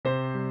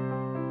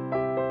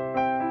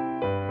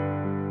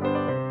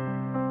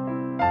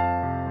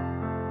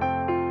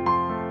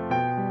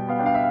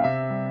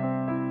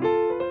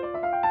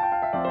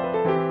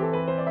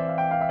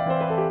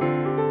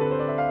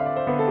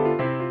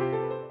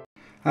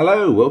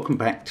Hello, welcome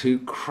back to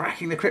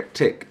Cracking the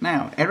Cryptic.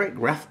 Now, Eric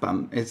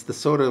Rathbun is the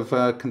sort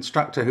of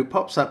constructor who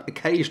pops up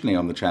occasionally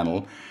on the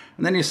channel,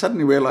 and then you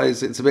suddenly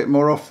realise it's a bit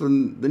more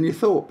often than you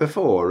thought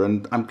before,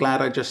 and I'm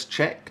glad I just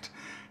checked.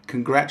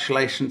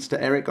 Congratulations to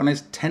Eric on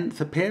his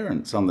 10th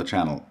appearance on the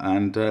channel,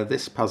 and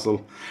this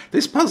puzzle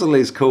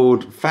is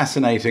called,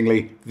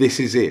 fascinatingly, This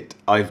Is It,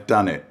 I've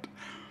Done It,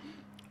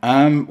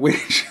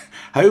 which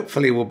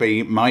hopefully will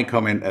be my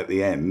comment at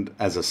the end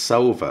as a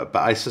solver,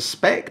 but I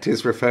suspect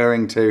is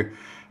referring to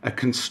a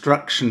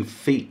construction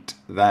feat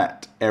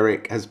that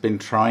Eric has been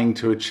trying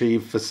to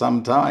achieve for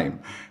some time.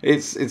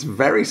 It's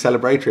very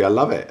celebratory. I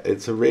love it.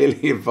 It's a really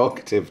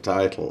evocative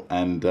title,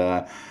 and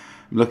I'm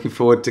looking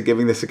forward to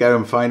giving this a go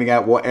and finding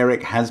out what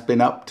Eric has been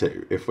up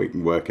to, if we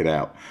can work it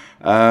out.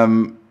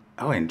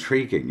 Oh,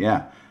 intriguing,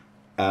 yeah.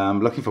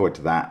 Looking forward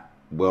to that.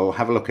 We'll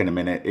have a look in a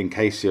minute. In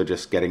case you're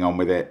just getting on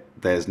with it,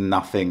 there's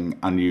nothing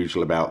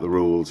unusual about the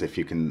rules. If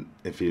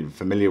you're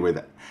familiar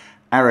with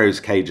arrows,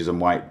 cages and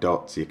white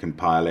dots, you can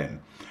pile in.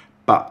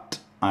 But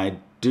I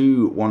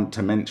do want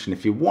to mention,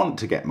 if you want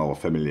to get more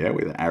familiar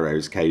with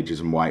arrows, cages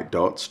and white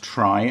dots,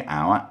 try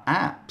our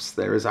apps.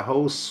 There is a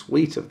whole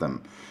suite of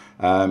them,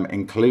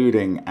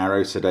 including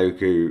Arrow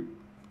Sudoku,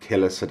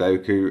 Killer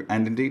Sudoku,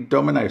 and indeed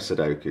Domino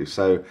Sudoku.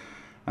 So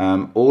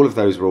all of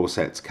those rule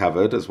sets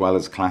covered, as well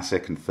as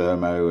Classic and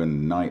Thermo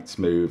and Knight's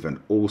Move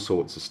and all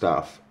sorts of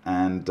stuff.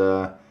 And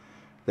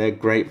they're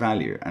great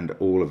value and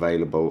all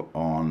available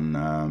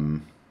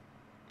on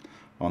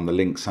the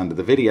links under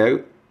the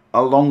video,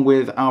 along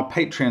with our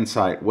Patreon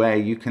site, where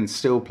you can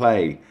still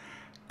play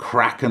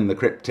Kraken the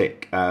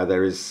Cryptic.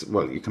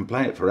 Well, you can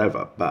play it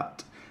forever,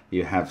 but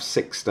you have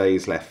 6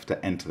 days left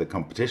to enter the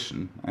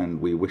competition,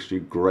 and we wish you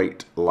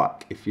great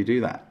luck if you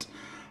do that.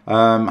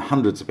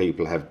 Hundreds of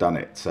people have done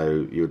it,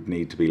 so you'd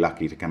need to be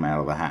lucky to come out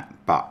of the hat,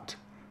 but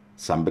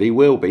somebody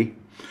will be.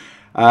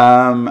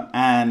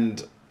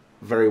 And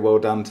very well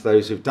done to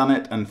those who've done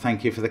it, and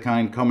thank you for the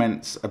kind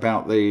comments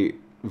about the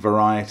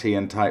variety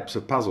and types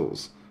of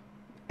puzzles.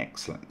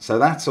 Excellent. So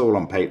that's all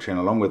on Patreon,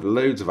 along with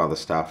loads of other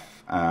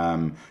stuff.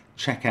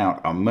 Check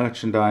out our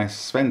merchandise,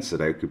 Sven's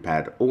Sudoku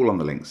Pad, all on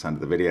the links under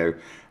the video.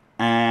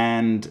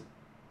 And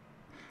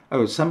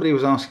oh, somebody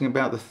was asking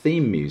about the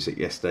theme music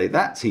yesterday.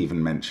 That's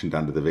even mentioned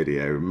under the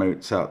video,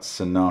 Mozart's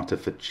Sonata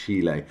for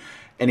Chile.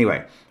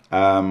 Anyway,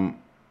 you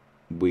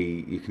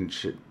can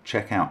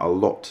check out a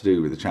lot to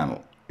do with the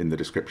channel in the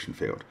description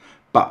field.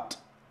 But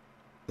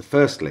the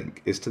first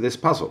link is to this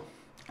puzzle.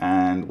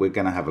 And we're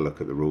going to have a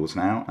look at the rules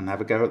now and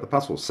have a go at the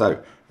puzzle.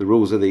 So the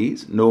rules are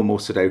these. Normal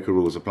Sudoku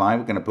rules apply.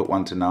 We're going to put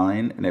 1 to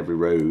 9 in every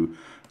row,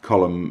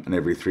 column, and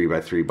every 3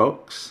 by 3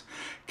 box.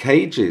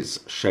 Cages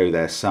show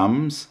their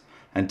sums,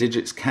 and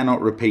digits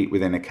cannot repeat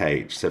within a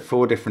cage. So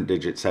 4 different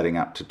digits adding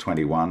up to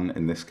 21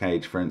 in this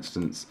cage, for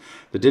instance.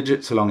 The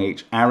digits along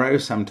each arrow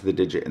sum to the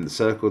digit in the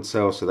circled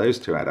cell, so those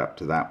 2 add up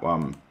to that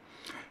one.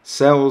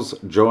 Cells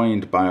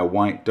joined by a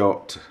white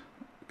dot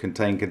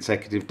contain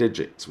consecutive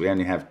digits. We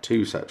only have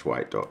 2 such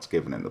white dots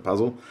given in the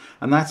puzzle,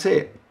 and that's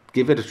it.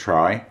 Give it a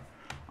try.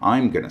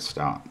 I'm going to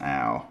start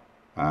now.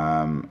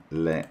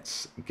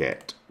 Let's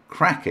get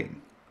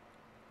cracking.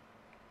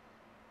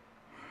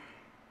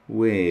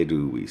 Where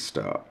do we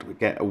start? We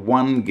get a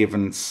 1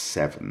 given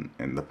 7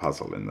 in the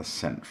puzzle in the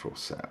central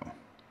cell.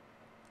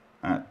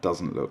 That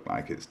doesn't look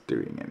like it's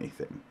doing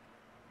anything.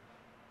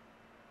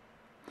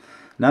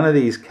 None of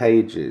these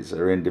cages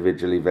are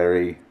individually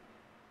very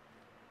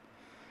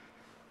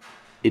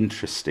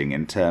interesting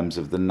in terms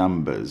of the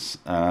numbers.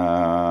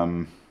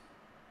 The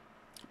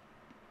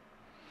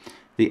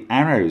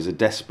arrows are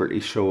desperately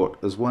short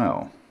as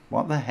well.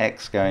 What the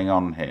heck's going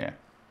on here?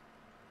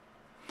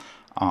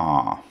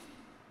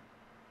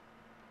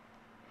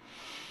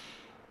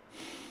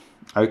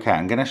 Okay,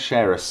 I'm going to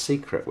share a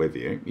secret with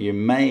you. You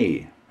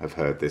may have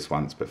heard this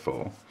once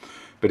before,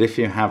 but if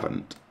you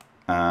haven't,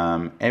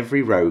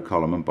 every row,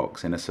 column and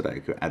box in a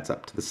Sudoku adds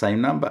up to the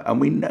same number,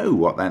 and we know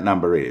what that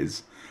number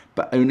is,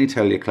 but only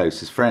tell your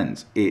closest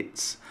friends.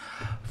 It's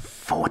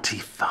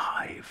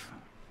 45.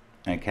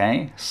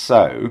 Okay,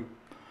 so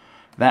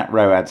that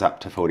row adds up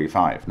to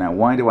 45. Now,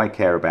 why do I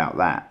care about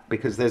that?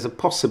 Because there's a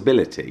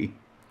possibility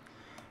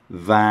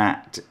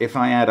that if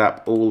I add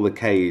up all the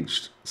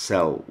caged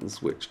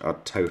cells, which are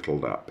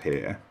totaled up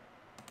here,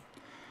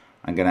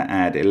 I'm going to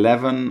add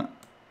 11.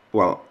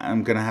 Well,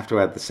 I'm going to have to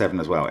add the 7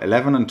 as well.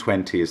 11 and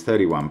 20 is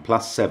 31,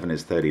 plus 7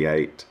 is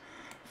 38.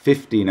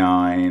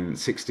 59,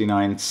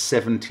 69,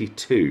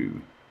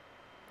 72.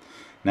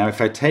 Now,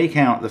 if I take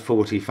out the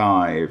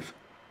 45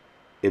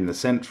 in the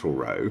central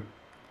row,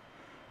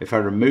 if I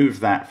remove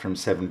that from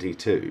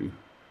 72,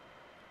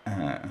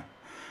 I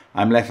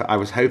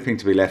was hoping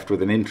to be left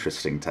with an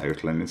interesting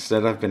total, and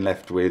instead I've been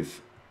left with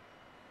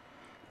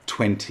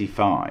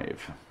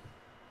 25.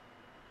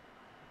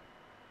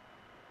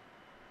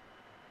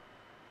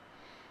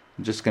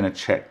 I'm just going to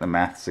check the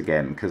maths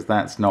again, because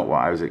that's not what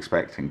I was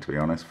expecting, to be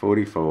honest.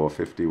 44,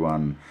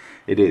 51.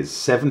 It is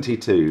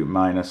 72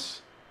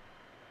 minus...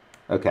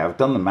 Okay, I've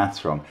done the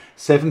maths wrong.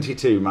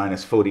 72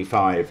 minus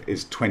 45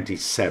 is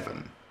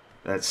 27.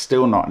 That's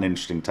still not an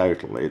interesting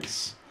total.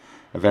 It's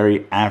a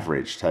very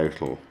average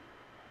total.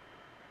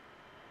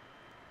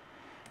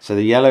 So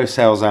the yellow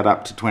cells add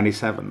up to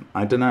 27.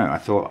 I don't know.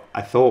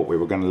 I thought we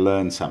were going to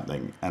learn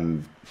something,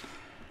 and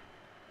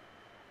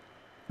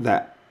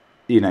that,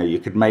 you know, you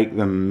could make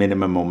them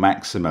minimum or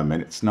maximum,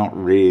 and it's not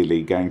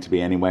really going to be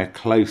anywhere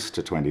close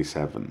to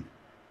 27.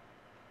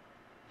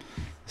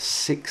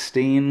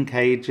 16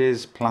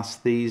 cages plus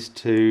these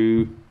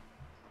two.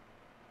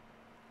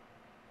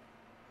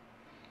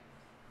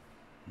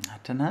 I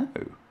don't know.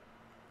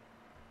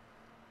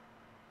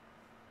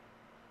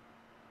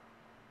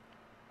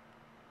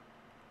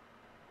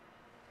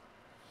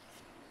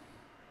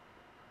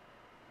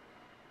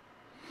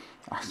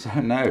 I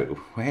don't know.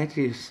 Where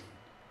do you...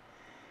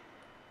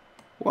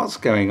 What's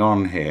going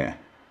on here?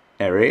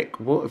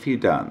 Eric, what have you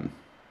done?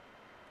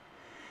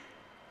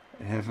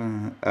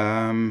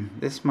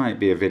 This might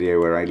be a video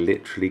where I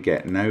literally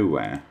get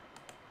nowhere.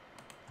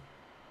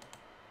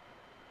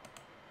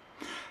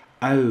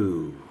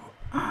 Oh,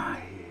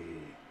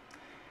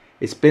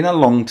 it's been a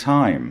long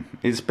time.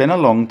 It's been a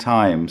long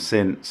time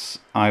since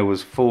I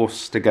was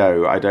forced to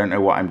go, I don't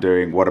know what I'm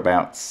doing, what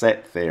about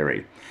set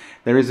theory?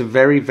 There is a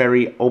very,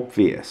 very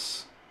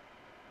obvious...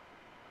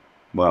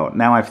 Well,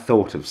 now I've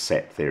thought of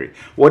set theory.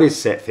 What is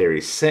set theory?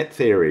 Set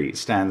theory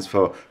stands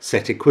for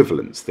set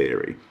equivalence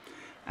theory.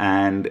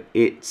 And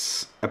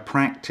it's a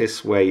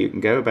practice where you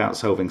can go about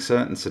solving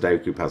certain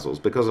Sudoku puzzles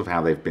because of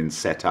how they've been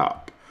set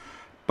up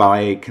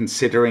by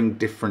considering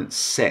different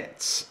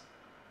sets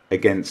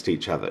against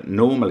each other,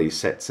 normally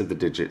sets of the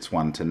digits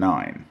 1 to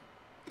 9.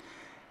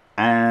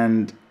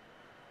 And,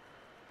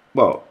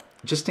 well,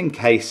 just in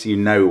case you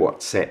know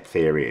what set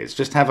theory is,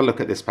 just have a look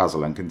at this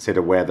puzzle and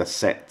consider where the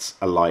sets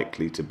are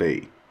likely to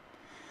be.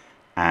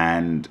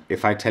 And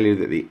if I tell you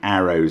that the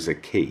arrows are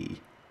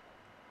key,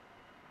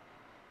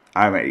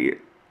 I mean,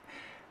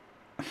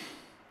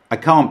 I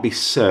can't be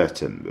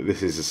certain that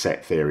this is a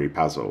set theory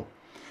puzzle,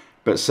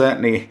 but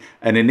certainly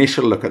an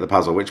initial look at the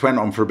puzzle, which went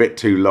on for a bit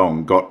too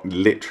long, got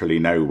literally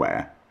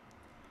nowhere.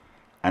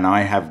 And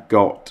I have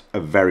got a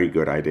very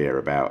good idea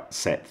about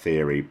set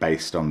theory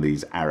based on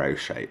these arrow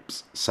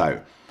shapes.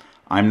 So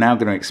I'm now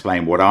going to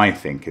explain what I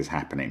think is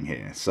happening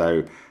here.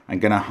 So I'm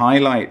going to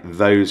highlight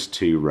those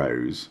two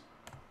rows.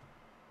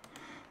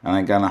 And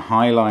I'm going to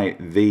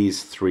highlight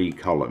these three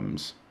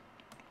columns.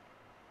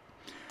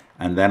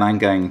 And then I'm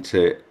going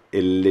to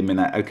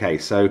eliminate... Okay,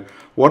 so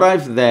what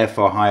I've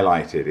therefore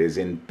highlighted is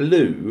in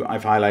blue,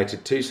 I've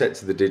highlighted two sets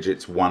of the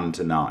digits 1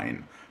 to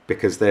 9.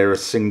 Because they're a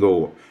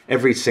single,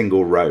 every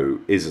single row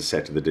is a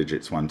set of the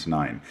digits 1 to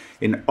 9.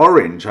 In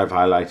orange, I've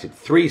highlighted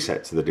three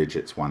sets of the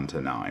digits 1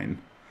 to 9.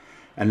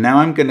 And now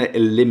I'm going to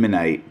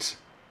eliminate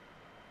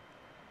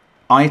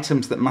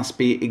items that must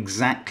be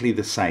exactly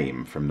the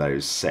same from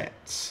those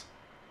sets.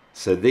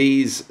 So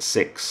these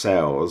 6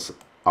 cells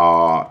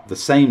are the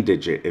same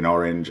digit in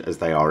orange as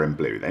they are in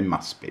blue. They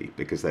must be,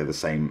 because they're the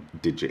same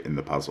digit in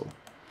the puzzle.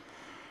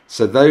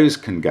 So those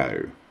can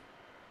go.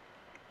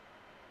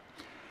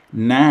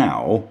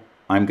 Now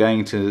I'm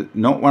going to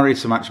not worry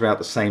so much about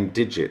the same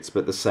digits,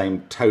 but the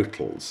same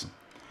totals.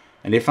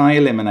 And if I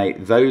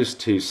eliminate those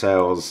two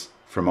cells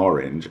from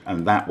orange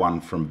and that one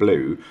from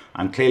blue,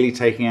 I'm clearly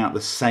taking out the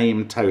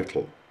same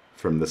total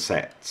from the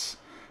sets.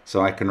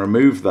 So I can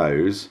remove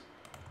those,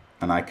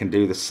 and I can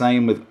do the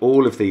same with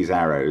all of these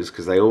arrows,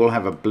 because they all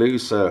have a blue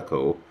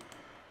circle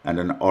and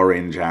an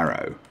orange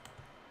arrow.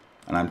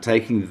 And I'm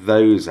taking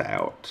those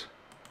out,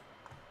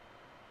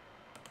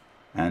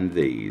 and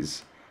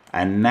these.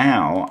 And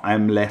now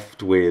I'm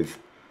left with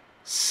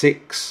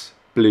 6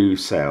 blue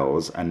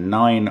cells and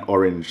 9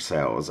 orange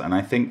cells, and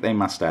I think they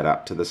must add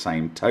up to the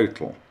same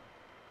total.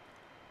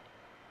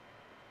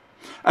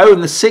 Oh,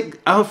 and the 6,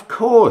 oh, of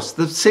course,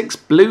 the 6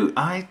 blue,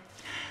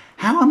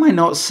 how am I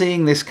not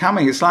seeing this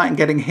coming? It's like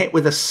getting hit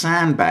with a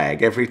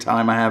sandbag every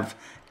time I have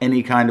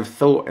any kind of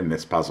thought in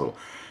this puzzle.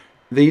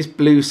 These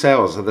blue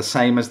cells are the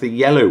same as the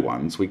yellow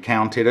ones we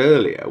counted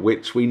earlier,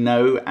 which we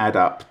know add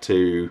up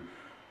to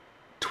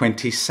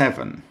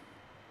 27.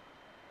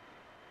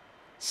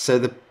 So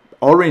the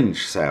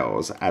orange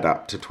cells add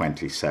up to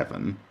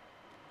 27.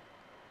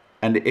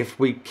 And if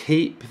we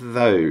keep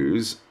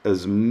those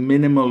as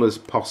minimal as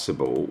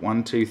possible,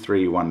 1, 2,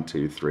 3, 1,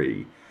 2,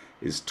 3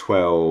 is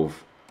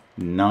 12,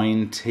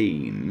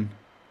 19,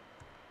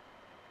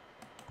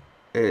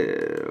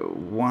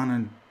 1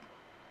 and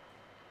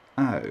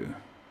 0.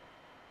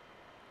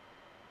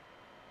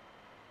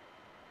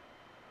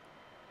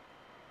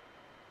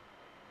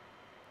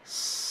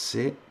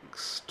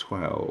 Six,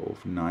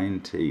 12,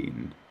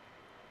 19.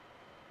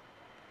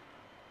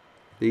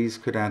 These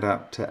could add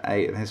up to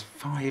 8. There's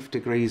 5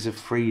 degrees of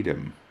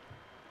freedom.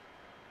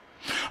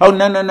 Oh,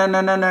 no.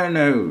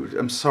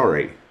 I'm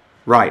sorry.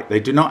 Right,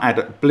 they do not add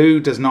up. Blue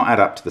does not add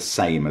up to the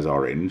same as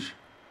orange,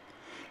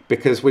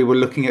 because we were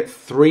looking at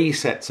 3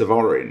 sets of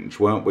orange,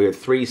 weren't we?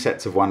 3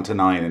 sets of 1 to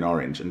 9 in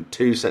orange and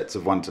 2 sets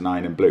of 1 to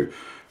 9 in blue.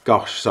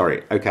 Gosh,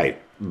 sorry. Okay.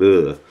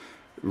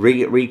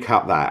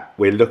 Recut that.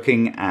 We're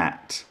looking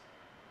at...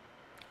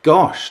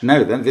 Gosh,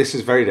 no, then this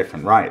is very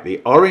different. Right,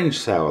 the orange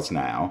cells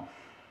now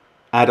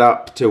add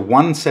up to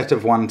one set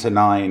of 1 to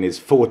 9 is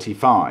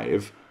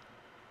 45,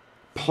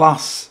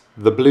 plus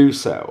the blue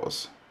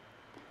cells,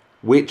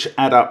 which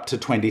add up to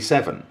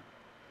 27.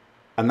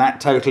 And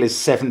that total is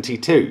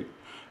 72.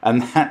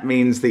 And that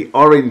means the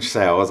orange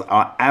cells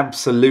are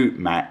absolute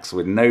max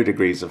with no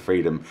degrees of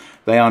freedom.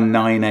 They are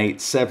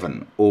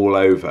 987 all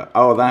over.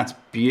 Oh, that's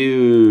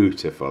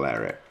beautiful,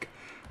 Eric.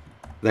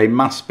 They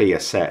must be a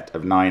set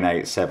of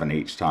 987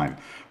 each time.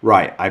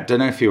 Right, I don't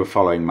know if you were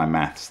following my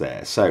maths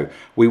there. So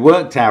we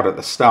worked out at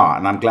the start,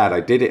 and I'm glad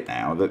I did it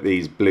now, that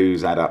these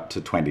blues add up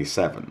to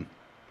 27.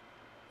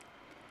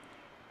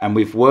 And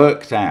we've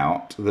worked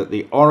out that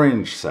the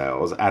orange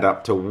cells add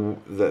up to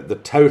the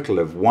total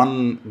of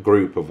one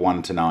group of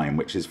 1 to 9,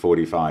 which is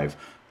 45,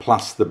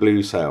 plus the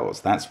blue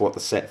cells. That's what the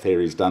set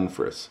theory's done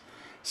for us.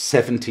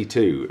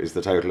 72 is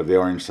the total of the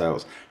orange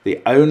cells.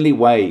 The only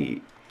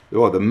way,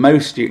 or the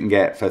most you can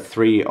get for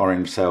 3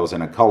 orange cells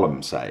in a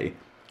column, say,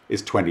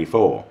 is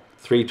 24.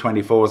 3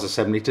 24s are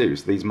 72,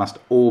 so these must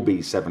all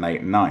be 7,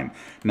 8, and 9.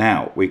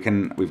 Now,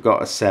 we've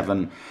got a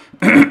 7.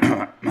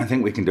 I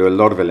think we can do a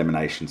lot of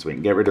eliminations. We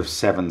can get rid of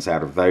 7s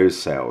out of those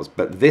cells,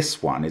 but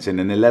this one is in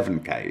an 11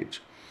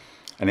 cage,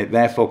 and it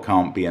therefore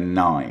can't be a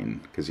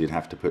 9, because you'd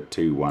have to put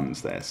 2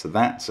 1s there. So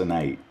that's an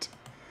 8,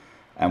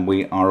 and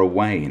we are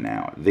away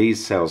now.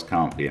 These cells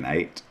can't be an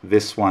 8.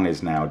 This one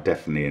is now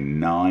definitely a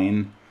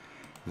 9.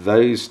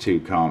 Those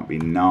 2 can't be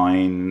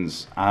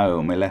 9s. Oh,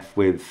 and we're left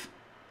with...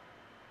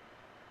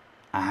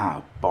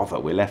 Ah, bother,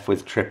 we're left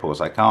with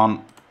triples. I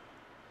can't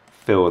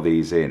fill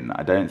these in.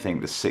 I don't think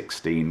the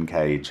 16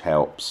 cage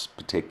helps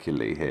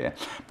particularly here.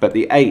 But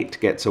the 8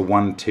 gets a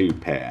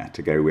 1-2 pair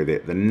to go with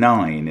it. The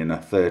 9 in a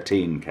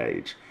 13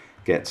 cage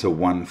gets a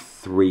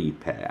 1-3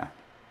 pair.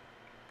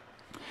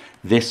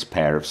 This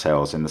pair of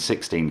cells in the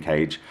 16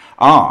 cage,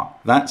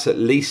 that's at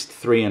least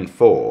 3 and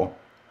 4.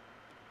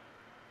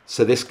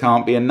 So this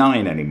can't be a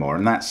 9 anymore,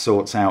 and that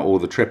sorts out all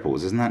the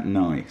triples. Isn't that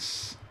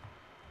nice?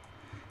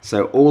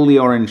 So all the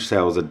orange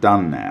cells are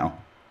done now.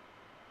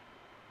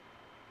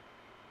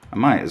 I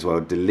might as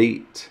well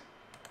delete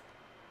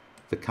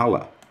the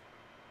colour.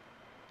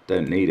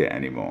 Don't need it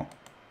anymore.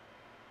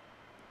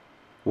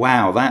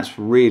 Wow, that's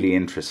really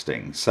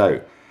interesting.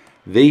 So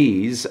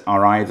these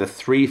are either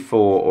 3,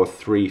 4 or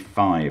 3,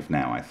 5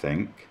 now, I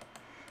think.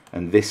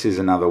 And this is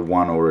another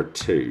 1 or a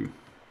 2.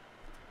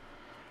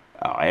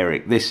 Oh,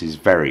 Eric, this is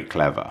very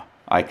clever.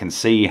 I can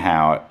see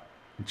how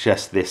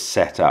just this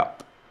setup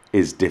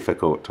is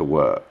difficult to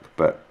work,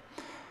 but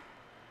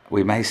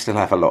we may still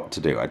have a lot to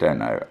do. I don't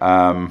know.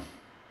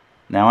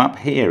 Now up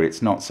here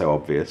it's not so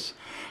obvious.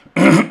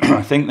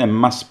 I think there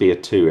must be a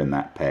 2 in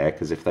that pair,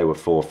 because if they were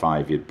 4,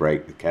 5 you'd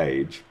break the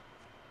cage.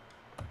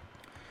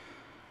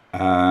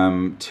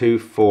 2,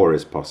 4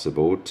 is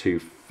possible. 2,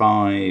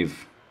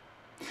 5...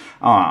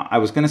 I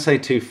was going to say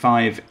 2,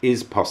 5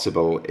 is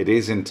possible. It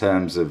is in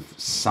terms of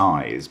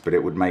size, but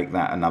it would make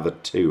that another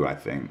 2, I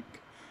think.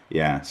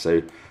 Yeah,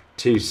 so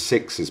 2,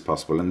 6 is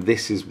possible, and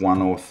this is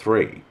 1 or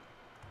 3.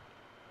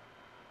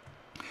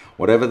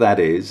 Whatever that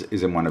is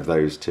in one of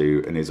those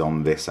 2 and is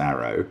on this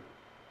arrow.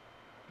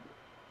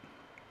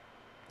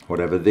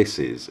 Whatever this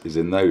is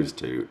in those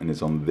 2 and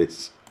is on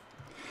this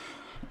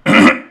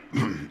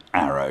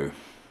arrow.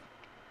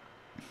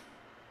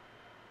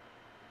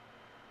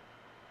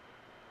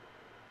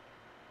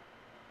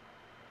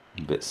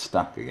 A bit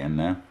stuck again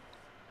now.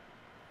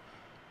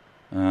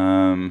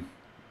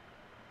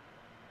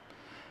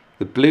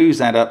 The blues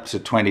add up to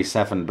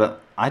 27,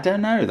 but I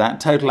don't know, that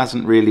total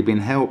hasn't really been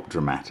helped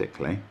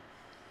dramatically.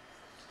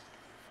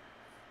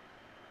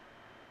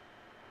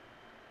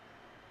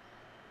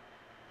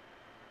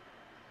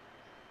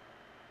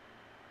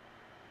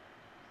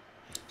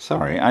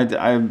 Sorry,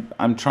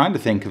 I'm trying to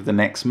think of the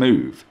next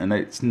move, and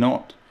it's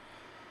not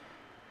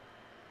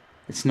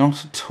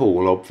at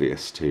all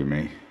obvious to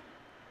me.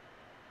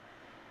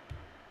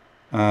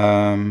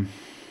 I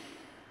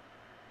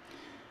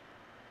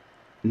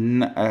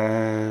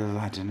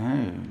don't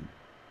know.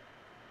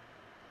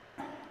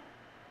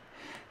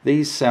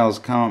 These cells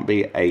can't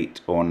be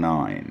 8 or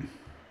 9.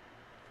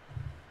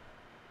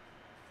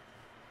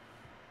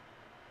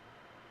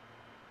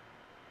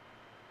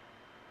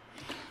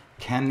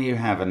 Can you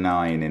have a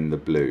 9 in the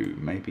blue?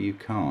 Maybe you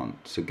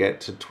can't. To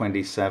get to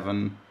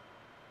 27?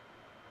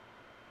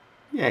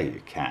 Yeah,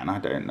 you can. I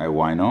don't know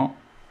why not.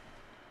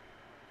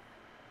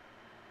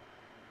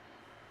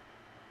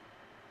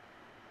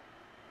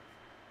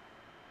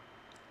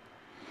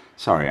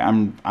 Sorry,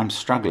 I'm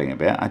struggling a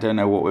bit. I don't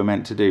know what we're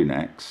meant to do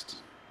next.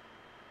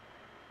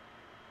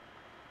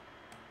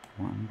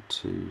 1,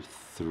 2,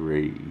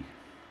 3.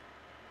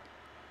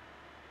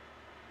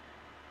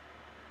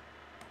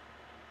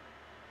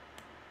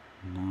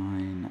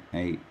 Nine,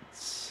 8,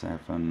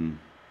 7.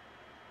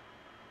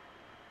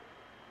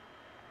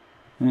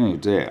 Oh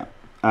dear.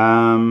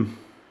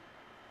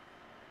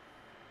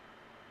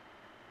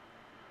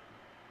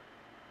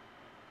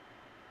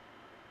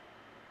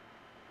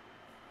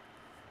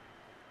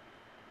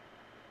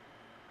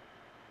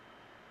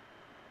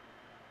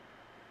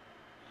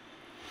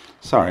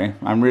 Sorry,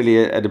 I'm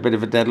really at a bit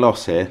of a dead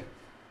loss here.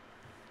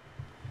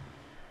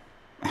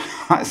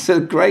 It's a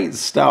great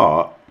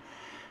start.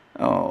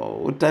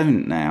 Oh,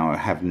 don't now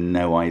have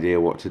no idea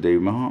what to do,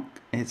 Mark.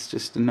 It's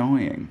just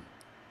annoying.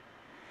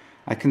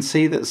 I can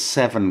see that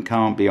 7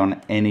 can't be on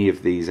any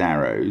of these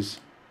arrows.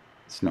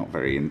 It's not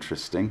very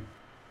interesting.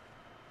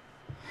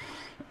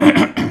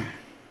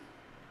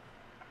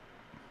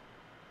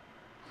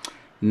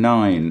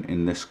 9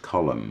 in this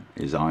column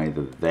is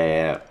either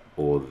there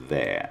or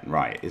there.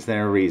 Right, is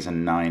there a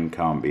reason 9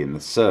 can't be in the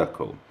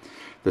circle?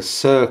 The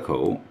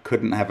circle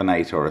couldn't have an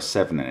 8 or a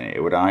 7 in it.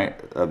 It would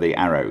the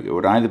arrow. It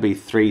would either be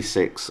 3,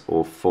 6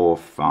 or 4,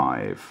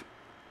 5.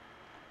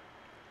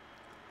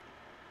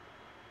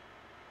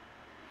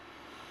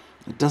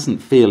 It doesn't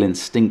feel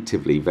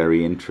instinctively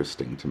very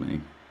interesting to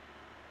me.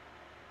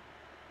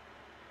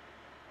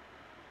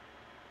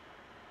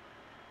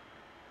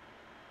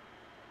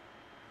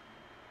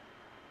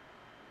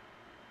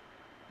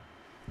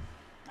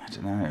 I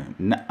don't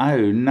know.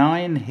 Oh,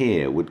 9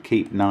 here would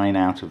keep 9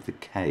 out of the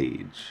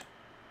cage.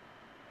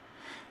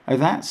 Oh,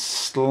 that's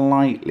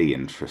slightly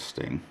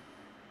interesting.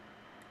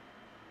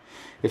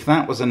 If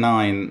that was a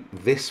 9,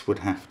 this would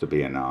have to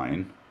be a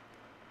 9.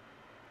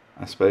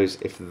 I suppose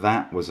if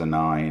that was a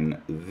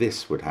 9,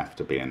 this would have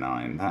to be a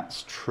 9.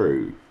 That's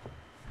true.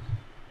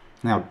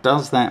 Now,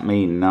 does that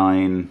mean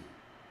 9?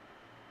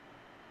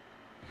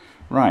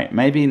 Right,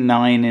 maybe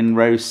 9 in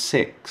row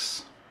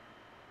 6.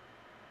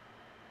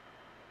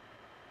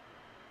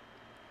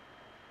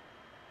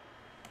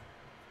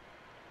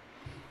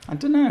 I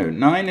don't know.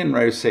 9 in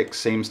row 6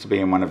 seems to be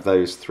in one of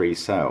those 3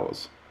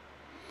 cells.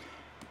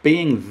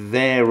 Being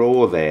there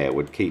or there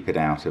would keep it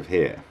out of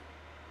here.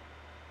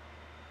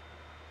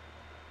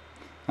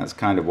 That's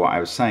kind of what I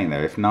was saying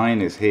though. If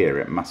 9 is here,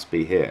 it must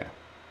be here.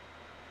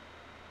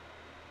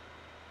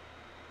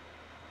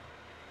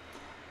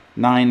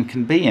 9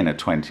 can be in a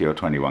 20 or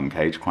 21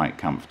 cage quite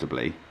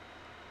comfortably.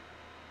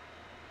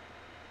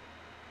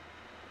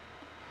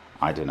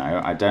 I don't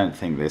know. I don't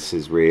think this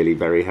is really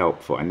very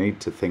helpful. I need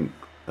to think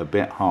a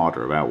bit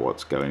harder about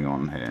what's going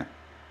on here.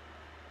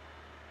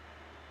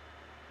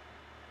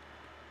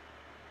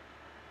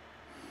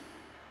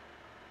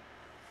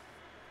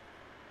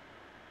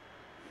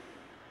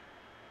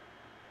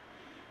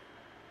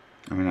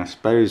 I mean, I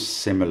suppose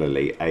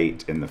similarly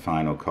 8 in the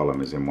final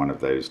column is in one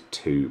of those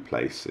 2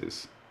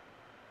 places.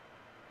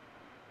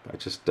 But I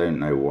just don't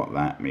know what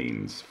that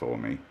means for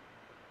me.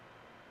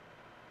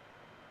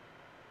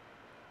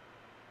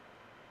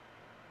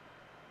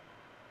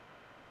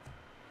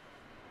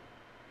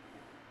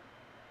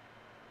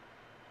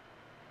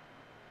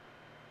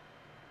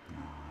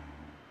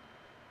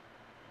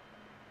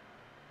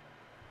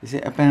 Is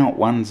it about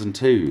 1s and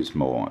 2s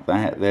more?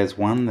 There's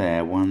 1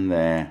 there, 1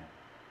 there.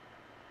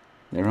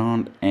 There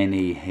aren't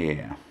any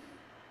here.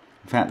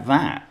 In fact,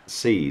 that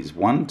sees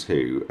 1,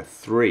 2, a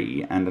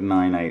 3 and a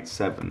 9, 8,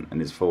 7 and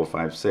is 4,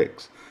 5,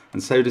 6.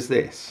 And so does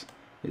this.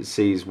 It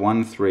sees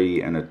 1,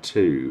 3 and a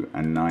 2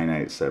 and 9,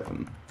 8,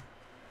 7.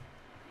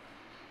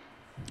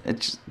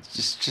 It's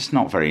just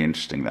not very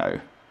interesting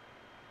though.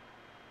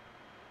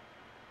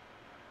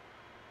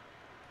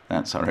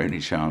 That's our only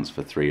chance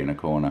for 3 in a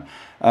corner.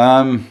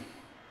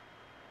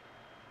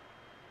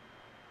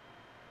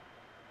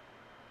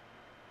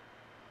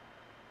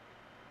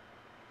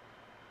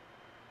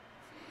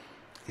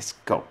 It's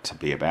got to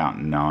be about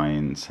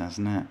 9s,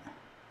 hasn't it?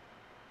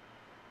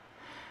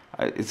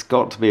 It's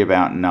got to be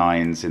about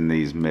 9s in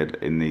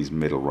these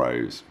middle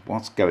rows.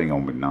 What's going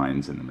on with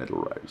 9s in the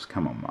middle rows?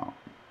 Come on, Mark.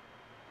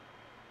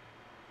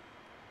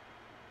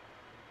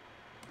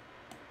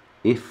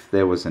 If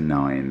there was a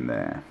 9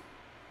 there,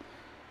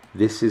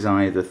 this is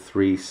either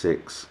 3,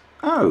 6.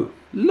 Oh,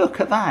 look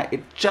at that!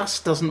 It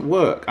just doesn't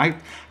work.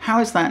 How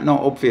is that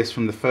not obvious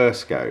from the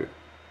first go?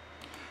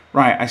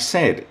 Right, I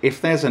said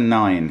if there's a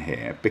 9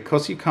 here,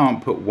 because you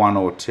can't put 1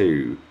 or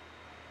 2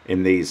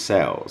 in these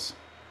cells,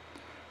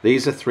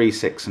 these are 3,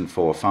 6 and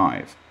 4,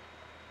 5.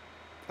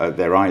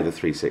 They're either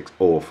 3, 6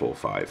 or 4,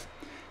 5.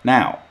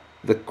 Now,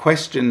 the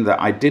question that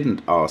I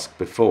didn't ask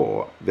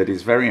before that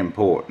is very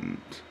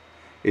important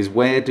is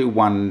where do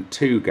 1,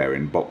 2 go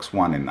in box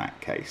 1 in that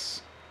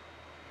case?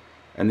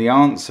 And the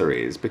answer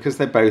is, because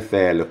they're both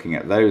there looking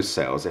at those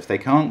cells, if they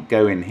can't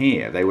go in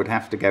here, they would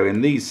have to go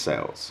in these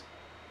cells.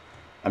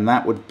 And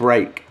that would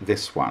break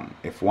this one.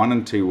 If 1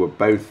 and 2 were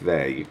both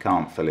there, you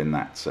can't fill in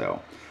that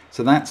cell.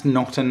 So that's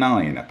not a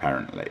 9,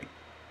 apparently.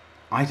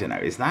 I don't know,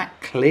 is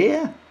that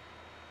clear?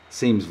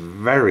 Seems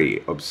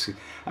very obscure.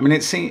 I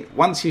mean,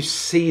 once you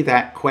see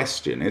that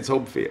question, it's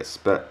obvious.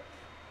 But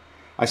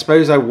I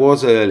suppose I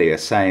was earlier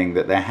saying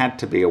that there had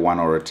to be a 1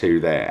 or a 2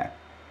 there.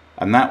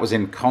 And that was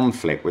in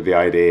conflict with the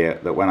idea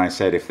that when I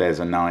said if there's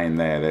a 9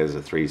 there, there's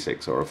a 3,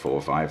 6 or a 4,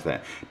 5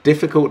 there.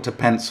 Difficult to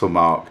pencil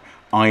mark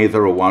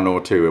either a 1 or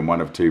 2 in one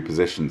of 2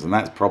 positions, and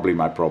that's probably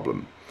my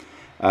problem.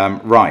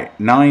 Right,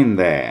 9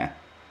 there.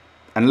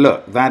 And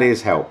look, that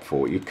is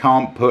helpful. You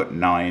can't put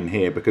 9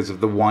 here because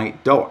of the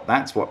white dot.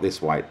 That's what this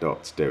white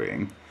dot's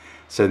doing.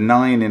 So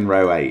 9 in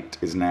row 8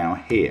 is now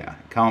here.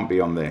 It can't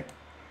be on the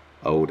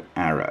old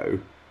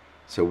arrow.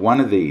 So one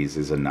of these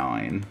is a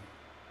 9.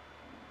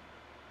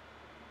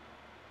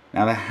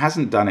 Now, there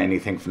hasn't done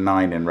anything for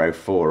 9 in row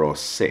 4 or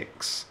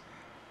 6.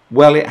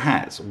 Well, it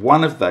has.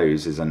 One of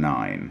those is a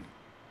 9.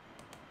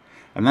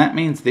 And that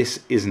means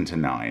this isn't a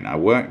 9. I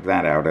worked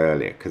that out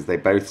earlier because they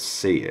both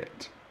see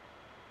it.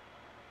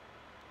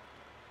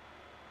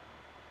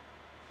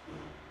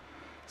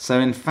 So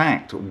in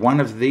fact, one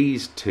of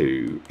these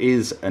two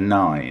is a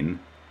 9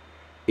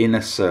 in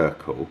a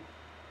circle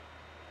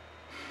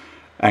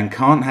and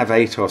can't have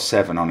 8 or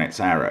 7 on its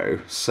arrow,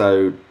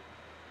 so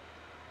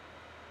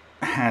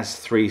has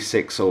 3,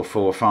 6 or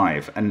 4,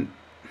 5. And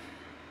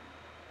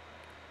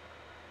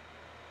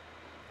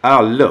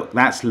oh, look,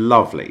 that's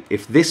lovely.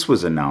 If this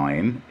was a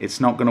 9, it's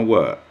not going to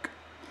work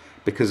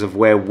because of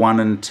where 1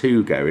 and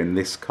 2 go in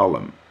this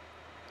column.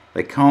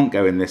 They can't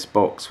go in this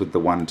box with the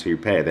 1, 2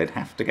 pair. They'd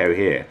have to go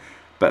here.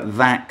 But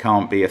that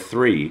can't be a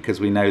 3 because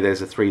we know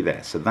there's a 3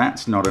 there. So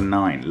that's not a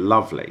 9.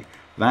 Lovely.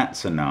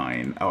 That's a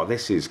 9. Oh,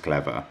 this is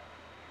clever.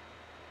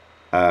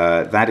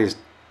 That is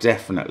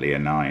definitely a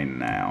 9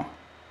 now.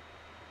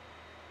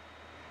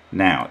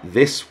 Now,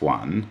 this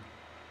one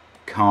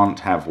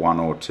can't have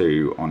 1 or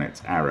 2 on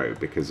its arrow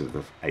because of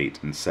the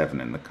 8 and 7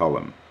 in the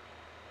column.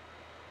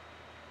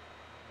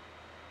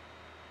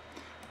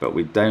 But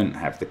we don't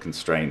have the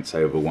constraints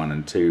over 1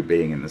 and 2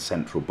 being in the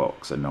central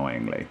box,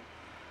 annoyingly.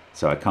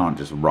 So I can't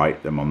just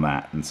write them on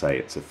that and say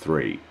it's a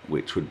 3,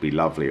 which would be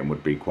lovely and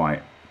would be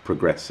quite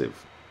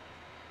progressive.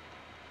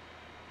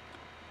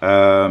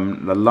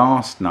 The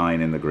last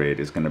 9 in the grid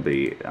is going to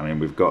be, I mean,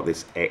 we've got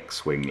this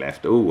X-wing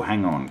left. Oh,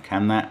 hang on.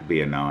 Can that be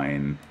a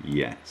 9?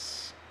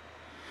 Yes.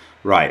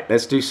 Right,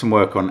 let's do some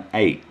work on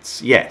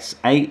 8s. Yes,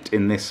 8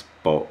 in this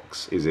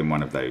box is in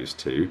one of those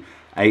two.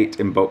 8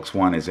 in box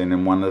 1 is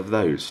in one of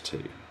those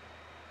two.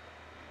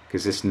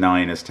 Because this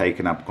 9 has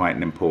taken up quite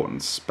an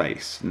important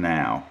space.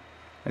 Now,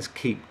 let's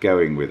keep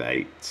going with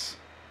 8s,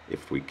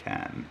 if we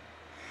can.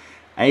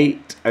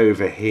 8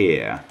 over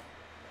here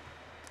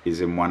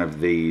is in one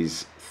of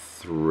these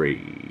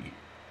 3.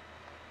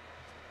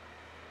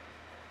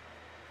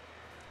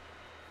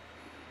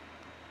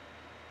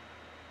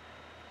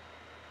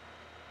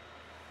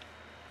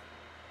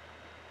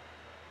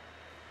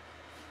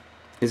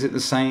 Is it the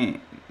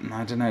same?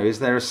 I don't know. Is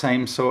there a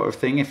same sort of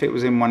thing? If it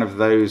was in one of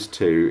those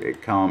two,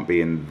 it can't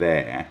be in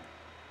there.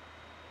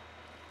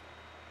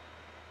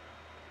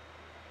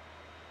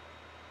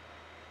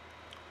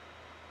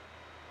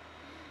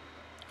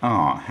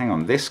 Ah, hang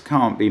on. This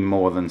can't be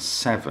more than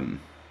 7.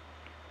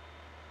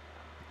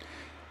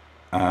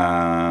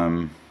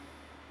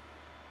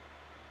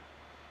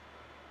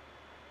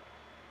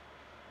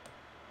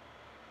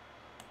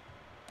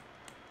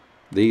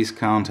 These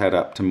can't add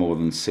up to more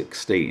than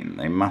 16.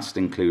 They must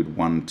include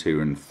 1,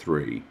 2, and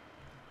 3.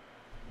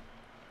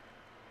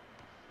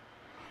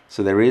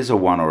 So there is a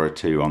 1 or a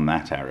 2 on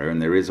that arrow,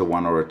 and there is a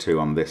 1 or a 2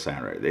 on this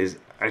arrow.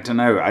 I don't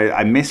know.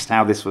 I missed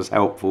how this was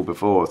helpful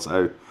before,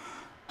 so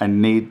I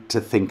need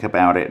to think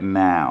about it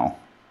now.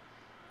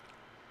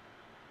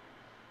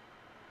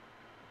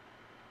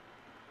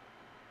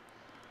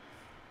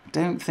 I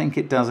don't think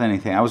it does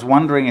anything. I was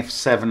wondering if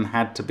 7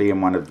 had to be in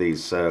one of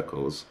these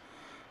circles,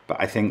 but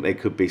I think they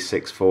could be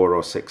 6, 4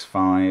 or 6,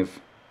 5.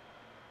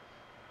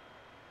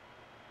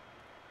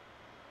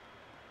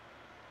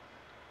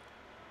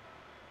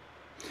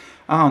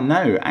 Oh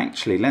no,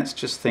 actually, let's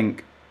just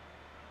think.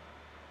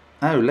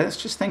 Oh, let's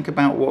just think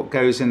about what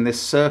goes in this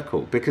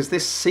circle, because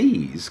this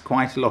sees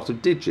quite a lot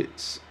of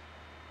digits.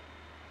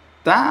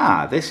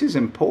 Ah, this is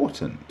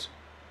important.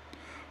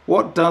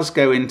 What does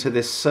go into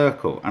this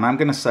circle? And I'm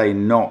going to say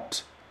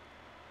not,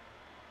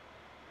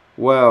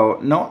 well,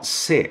 not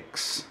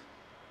 6.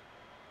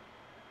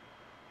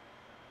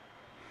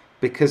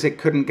 Because it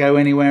couldn't go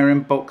anywhere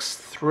in box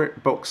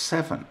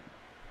 7.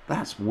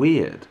 That's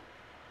weird.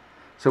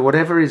 So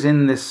whatever is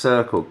in this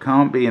circle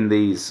can't be in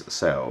these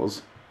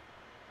cells.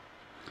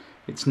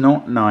 It's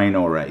not 9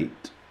 or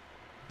 8,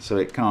 so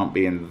it can't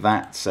be in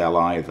that cell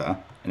either,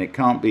 and it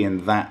can't be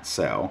in that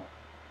cell.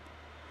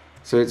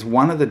 So it's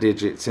one of the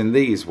digits in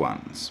these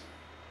ones.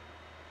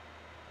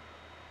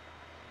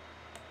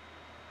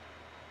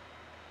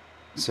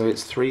 So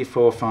it's 3,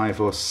 4, 5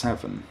 or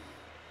 7.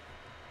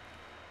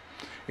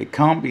 It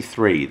can't be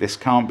 3. This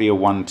can't be a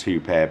 1,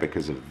 2 pair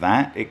because of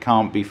that. It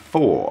can't be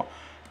 4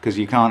 because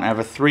you can't have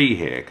a 3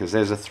 here because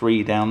there's a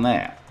 3 down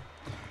there.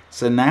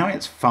 So now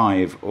it's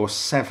 5 or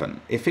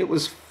 7. If it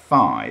was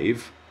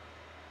 5,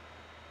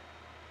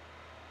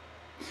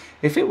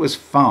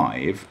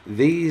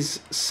 these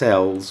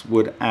cells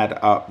would add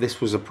up. This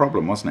was a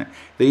problem, wasn't it?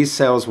 These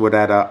cells would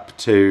add up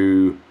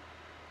to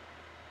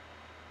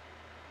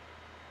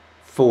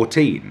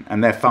 14,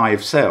 and they're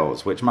 5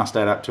 cells, which must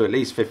add up to at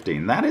least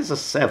 15. That is a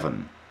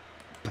 7.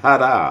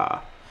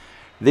 Ta-da!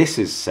 This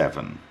is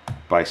 7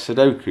 by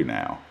Sudoku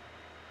now.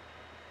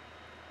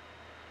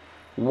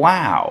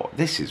 Wow,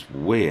 this is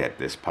weird,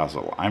 this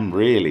puzzle. I'm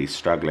really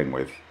struggling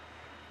with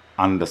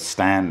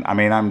understand. I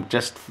mean, I'm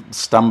just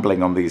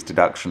stumbling on these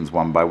deductions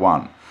one by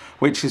one,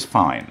 which is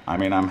fine. I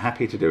mean, I'm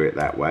happy to do it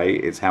that way.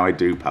 It's how I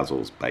do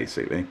puzzles,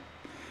 basically.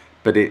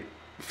 But it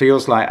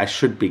feels like I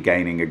should be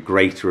gaining a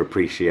greater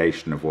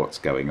appreciation of what's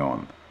going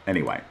on.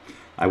 Anyway,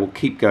 I will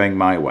keep going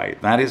my way.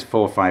 That is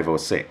 4, 5 or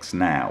 6.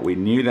 Now, we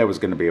knew there was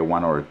going to be a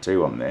 1 or a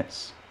 2 on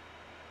this.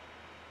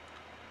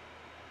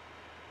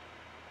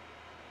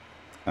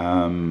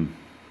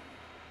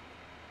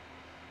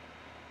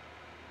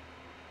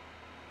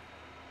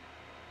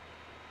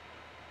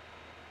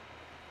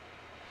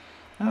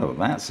 Oh,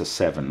 that's a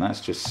 7. That's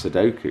just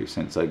Sudoku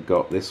since I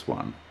got this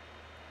one.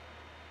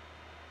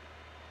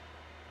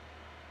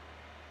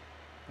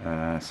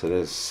 So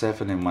there's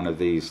 7 in one of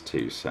these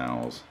 2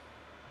 cells.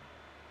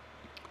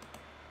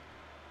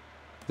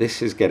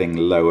 This is getting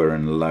lower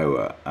and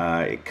lower.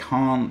 It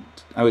can't...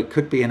 Oh, it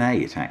could be an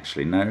 8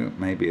 actually. No,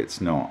 maybe it's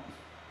not.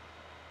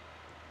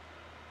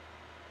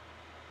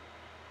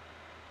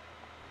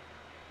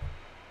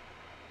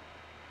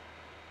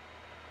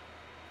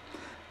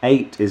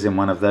 Eight is in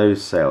one of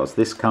those cells.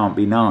 This can't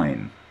be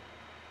 9.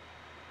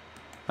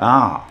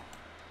 Ah,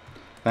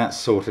 that's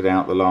sorted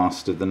out the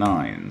last of the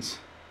 9s.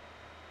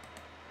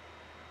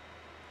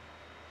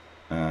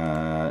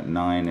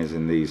 9 is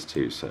in these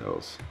 2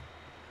 cells.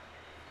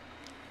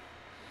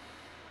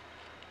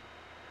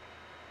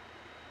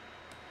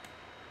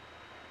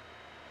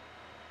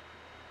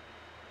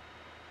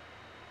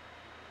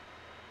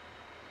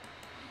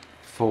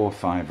 Four,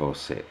 5 or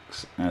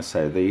 6.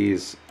 So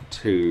these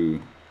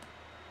 2...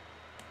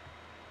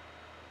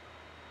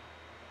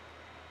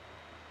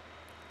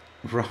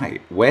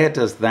 Right, where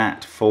does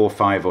that 4,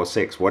 5 or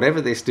 6,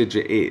 whatever this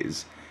digit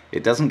is,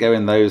 it doesn't go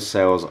in those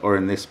cells or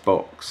in this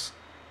box.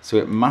 So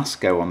it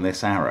must go on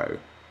this arrow.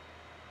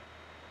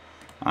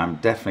 I'm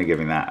definitely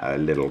giving that a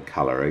little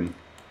colouring.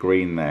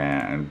 Green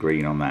there and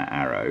green on that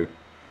arrow.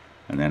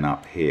 And then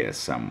up here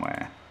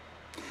somewhere.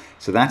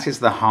 So that is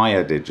the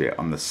higher digit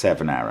on the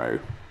 7 arrow.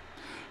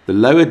 The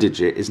lower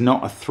digit is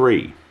not a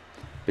 3.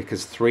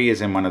 Because 3 is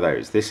in one of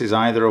those. This is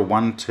either a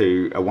 1,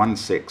 2, a 1,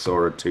 6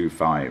 or a 2,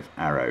 5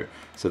 arrow.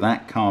 So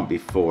that can't be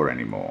 4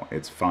 anymore.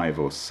 It's 5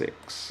 or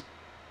 6.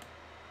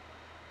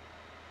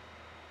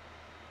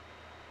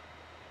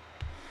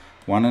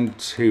 1 and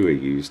 2 are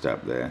used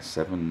up there.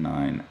 7,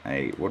 9,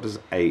 8. What does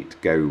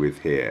 8 go with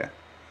here?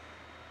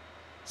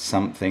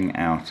 Something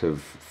out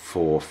of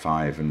 4,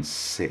 5 and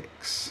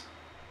 6.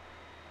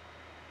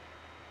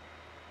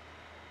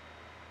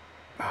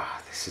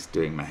 Ah, this is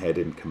doing my head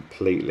in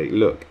completely.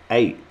 Look,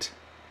 8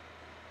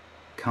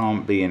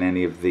 can't be in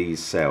any of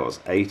these cells.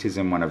 8 is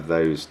in one of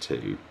those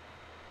 2.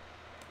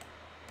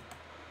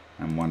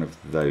 And one of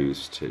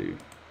those 2.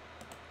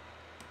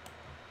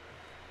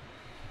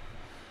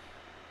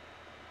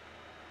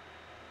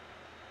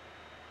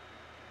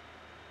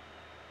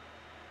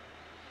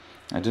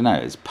 I don't know,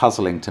 it's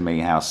puzzling to me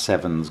how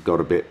 7's got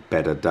a bit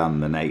better done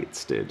than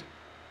 8's did.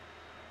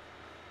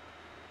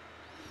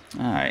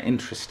 Ah,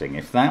 interesting.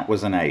 If that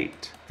was an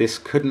 8, this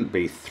couldn't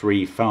be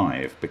 3,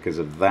 5 because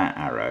of that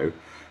arrow,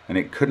 and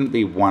it couldn't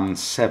be 1,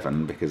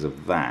 7 because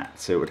of that,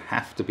 so it would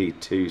have to be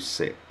 2,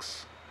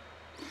 6.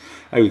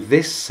 Oh,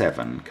 this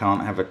 7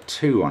 can't have a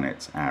 2 on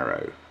its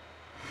arrow.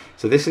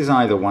 So this is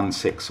either 1,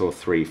 6 or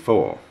 3,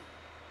 4.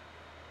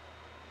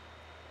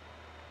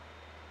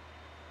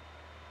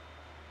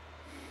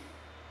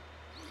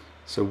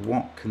 So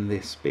what can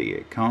this be?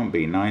 It can't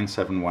be 9,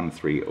 7, 1,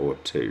 3 or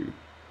 2.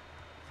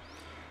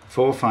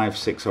 4, 5,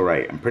 6 or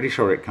 8. I'm pretty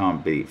sure it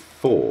can't be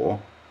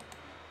 4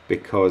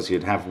 because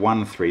you'd have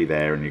 1, 3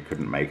 there and you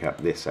couldn't make up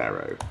this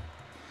arrow.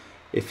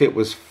 If it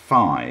was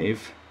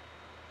 5,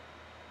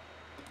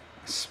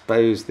 I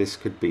suppose this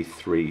could be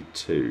 3,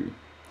 2.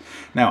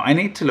 Now I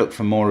need to look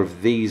for more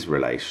of these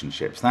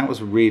relationships. That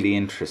was really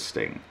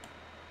interesting.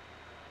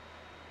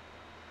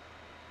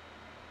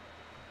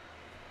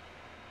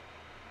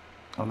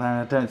 Although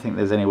I don't think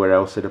there's anywhere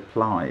else it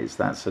applies.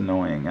 That's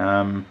annoying.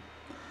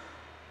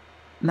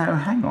 No,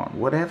 hang on.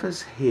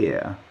 Whatever's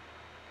here.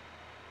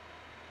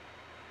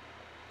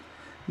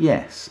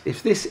 Yes,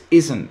 if this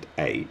isn't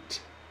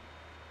 8.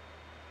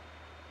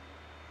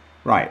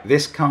 Right,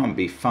 this can't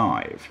be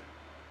 5.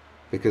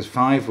 Because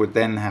 5 would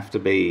then have to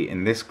be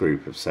in this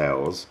group of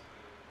cells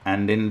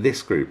and in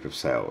this group of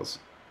cells.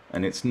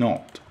 And it's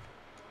not.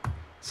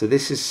 So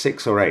this is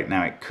 6 or 8.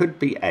 Now it could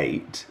be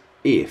 8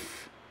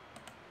 if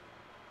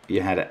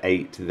you had an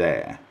 8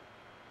 there.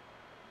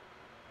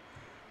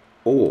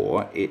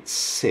 Or it's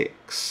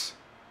 6.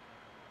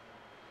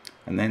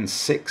 And then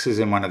 6 is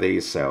in one of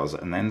these cells.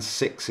 And then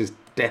 6 is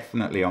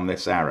definitely on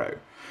this arrow.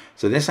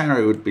 So this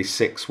arrow would be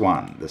 6,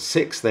 1. The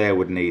 6 there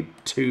would need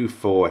 2,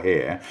 4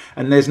 here.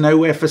 And there's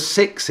nowhere for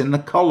 6 in the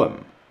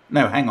column.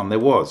 No, hang on, there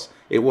was.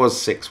 It was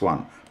 6,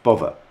 1.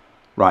 Bother.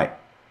 Right.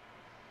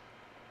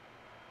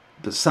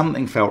 But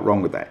something felt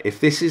wrong with that. If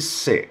this is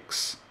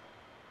 6...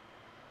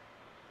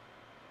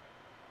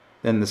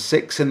 then the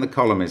 6 in the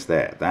column is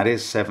there. That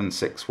is 7,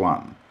 6,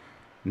 1.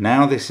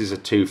 Now this is a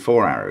 2,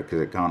 4 arrow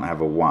because it can't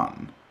have a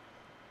 1.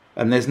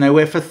 And there's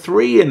nowhere for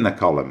 3 in the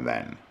column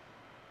then.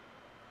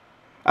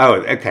 Oh,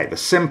 okay, the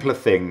simpler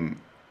thing...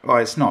 Well,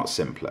 it's not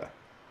simpler.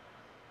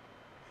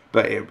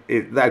 But,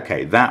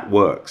 okay, that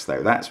works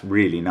though. That's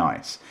really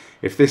nice.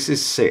 If this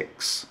is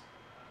 6,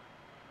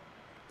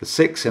 the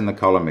 6 in the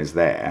column is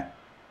there.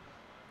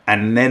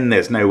 And then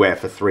there's nowhere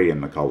for 3 in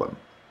the column.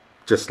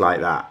 just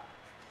like that.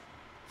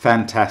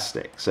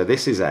 Fantastic. So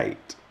this is 8.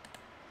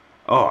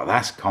 Oh,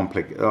 that's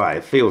complicated. Oh,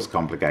 it feels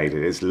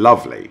complicated. It's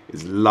lovely.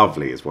 It's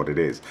lovely is what it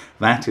is.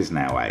 That is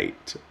now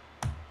 8.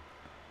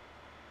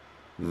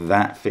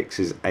 That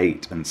fixes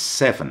 8 and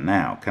 7.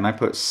 Now, can I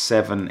put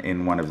 7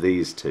 in one of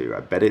these two?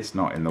 I bet it's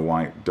not in the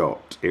white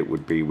dot. It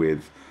would be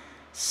with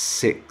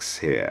 6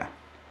 here.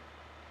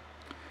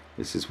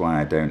 This is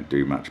why I don't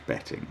do much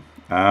betting.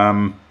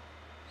 1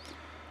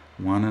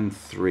 and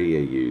 3 are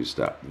used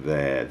up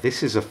there.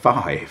 This is a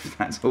 5.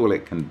 That's all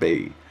it can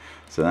be.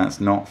 So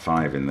that's not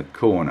 5 in the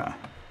corner.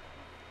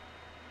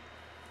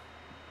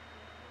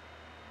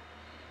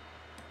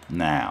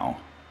 Now,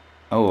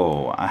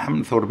 oh, I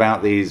haven't thought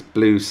about these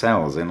blue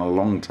cells in a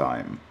long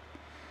time.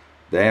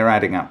 They're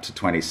adding up to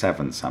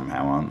 27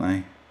 somehow, aren't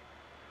they?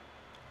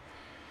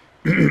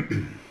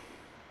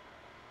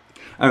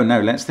 Oh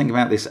no, let's think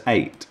about this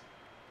 8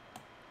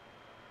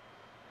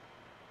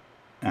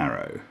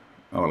 arrow.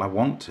 Oh, well, I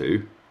want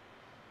to.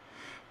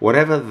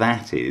 Whatever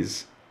that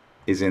is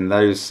in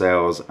those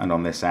cells and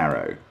on this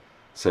arrow.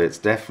 So it's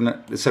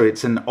definite. So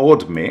it's an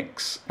odd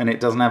mix, and it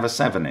doesn't have a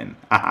 7 in.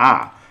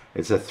 Aha!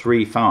 It's a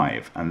 3,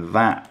 5, and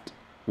that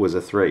was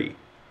a 3,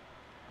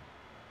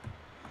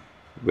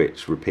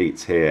 which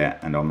repeats here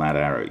and on that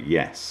arrow.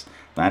 Yes,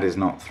 that is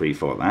not 3,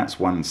 4. That's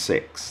 1,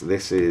 6.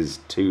 This is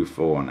 2,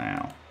 4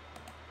 now.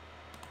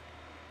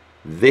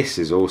 This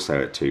is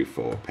also a 2,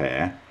 4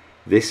 pair.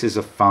 This is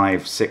a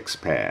 5, 6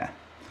 pair.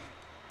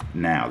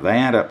 Now, they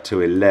add up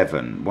to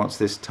 11. What's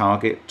this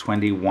target?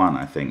 21,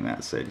 I think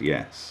that said,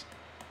 yes.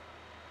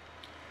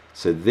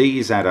 So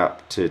these add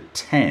up to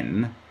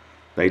 10.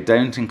 They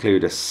don't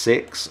include a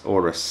 6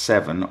 or a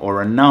 7 or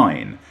a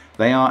 9.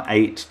 They are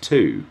 8,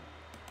 2.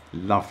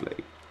 Lovely.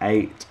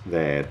 8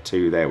 there,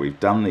 2 there. We've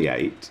done the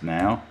 8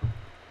 now.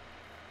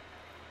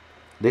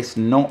 This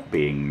not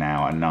being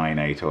now a 9,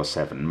 8 or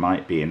 7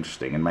 might be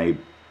interesting, and maybe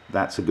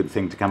that's a good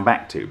thing to come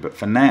back to. But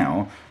for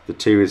now, the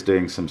 2 is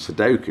doing some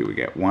Sudoku. We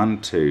get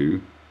 1,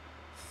 2,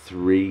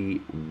 3,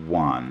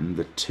 1.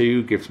 The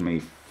 2 gives me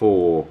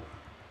 4,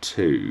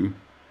 2.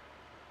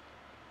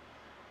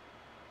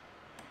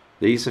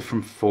 These are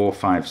from 4,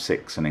 5,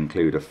 6 and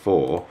include a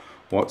 4.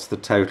 What's the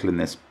total in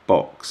this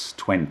box?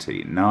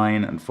 20.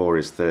 9 and 4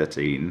 is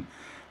 13.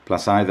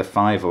 Plus either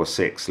 5 or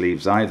 6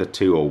 leaves either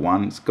 2 or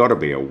 1. It's got to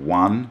be a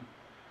 1.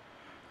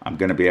 I'm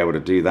going to be able to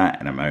do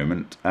that in a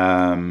moment.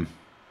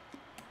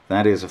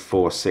 That is a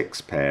 4,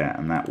 6 pair,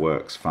 and that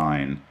works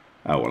fine.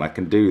 Oh, well, I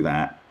can do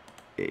that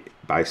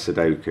by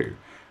Sudoku.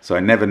 So I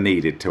never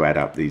needed to add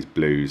up these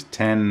blues.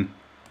 10,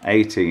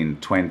 18,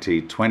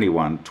 20,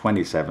 21,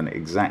 27,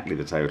 exactly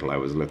the total I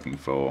was looking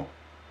for.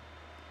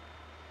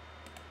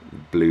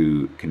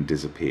 Blue can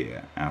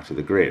disappear out of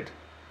the grid.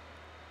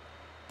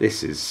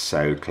 This is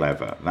so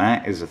clever.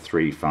 That is a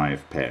 3,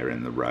 5 pair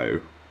in the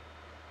row,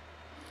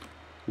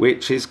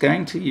 which is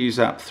going to use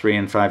up 3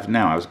 and 5.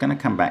 Now, I was going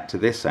to come back to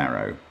this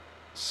arrow.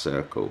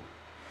 Circle.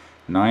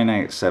 9,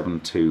 8, 7,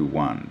 2,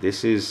 1.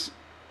 This is,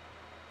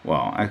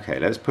 well, okay,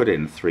 let's put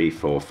in 3,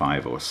 4,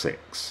 5 or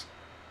 6.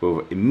 We'll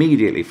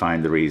immediately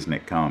find the reason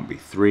it can't be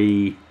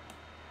 3.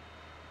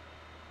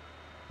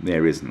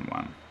 There isn't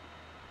one.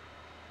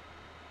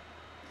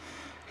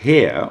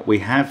 Here we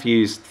have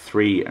used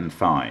 3 and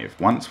 5.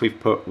 Once we've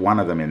put one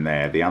of them in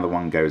there, the other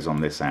one goes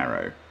on this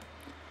arrow.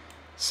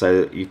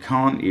 So you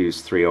can't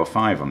use 3 or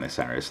 5 on this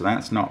arrow, so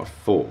that's not a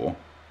 4.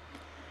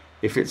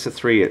 If it's a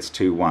 3, it's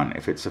 2, 1.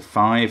 If it's a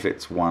 5,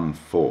 it's 1,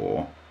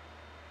 4.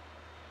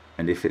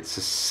 And if it's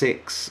a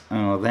 6,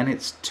 oh, then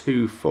it's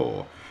 2,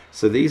 4.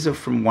 So these are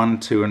from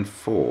 1, 2, and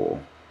 4.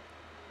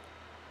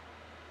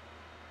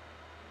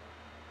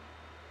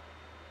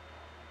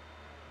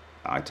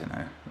 I don't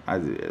know.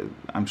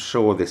 I'm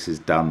sure this is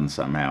done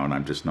somehow, and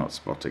I'm just not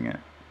spotting it.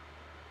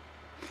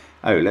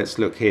 Oh, let's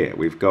look here.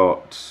 We've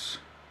got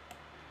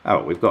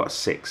a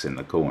 6 in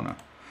the corner.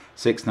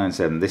 6, 9,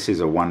 7. This is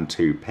a 1,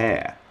 2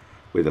 pair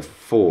with a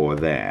 4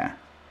 there.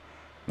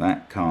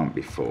 That can't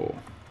be 4.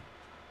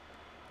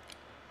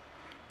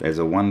 There's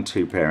a 1,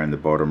 2 pair in the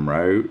bottom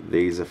row.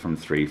 These are from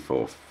 3,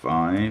 4,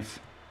 5.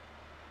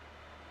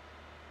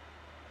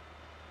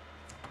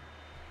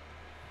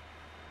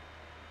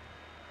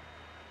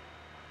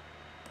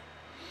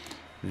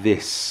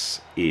 This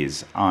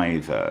is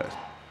either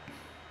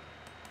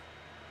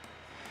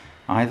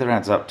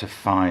adds up to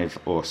 5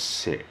 or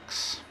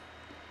 6.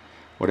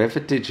 Whatever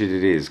digit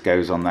it is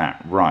goes on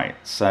that. Right,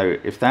 so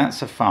if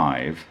that's a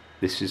 5,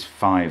 this is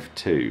 5,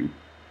 2.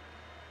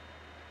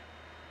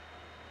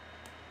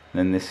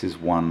 Then this is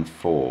 1,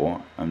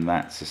 4, and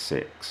that's a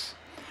 6.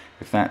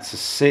 If that's a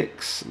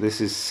 6,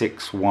 this is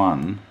 6,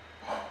 1.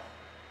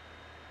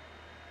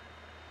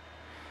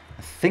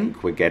 I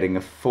think we're getting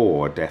a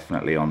 4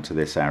 definitely onto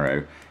this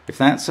arrow. If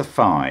that's a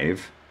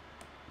 5,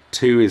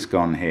 2 is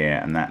gone here,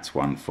 and that's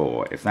 1,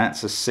 4. If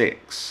that's a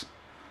 6,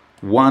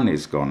 1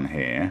 is gone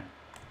here,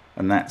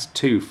 and that's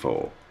 2,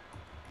 4.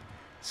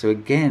 So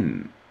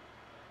again,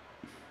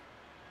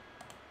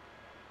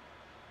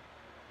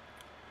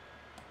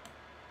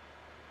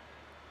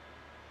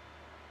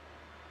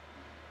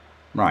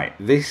 Right,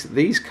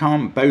 these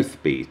can't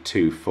both be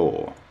 2,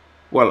 4.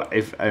 Well,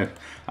 if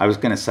I was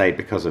going to say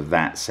because of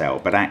that cell,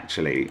 but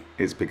actually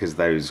it's because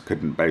those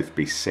couldn't both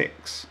be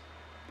 6.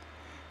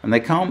 And they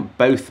can't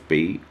both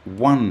be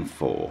 1,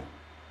 4,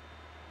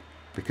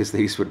 because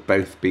these would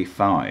both be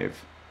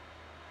 5.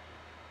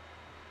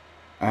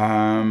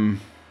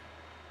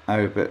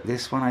 Oh, but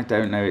this one I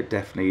don't know, it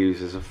definitely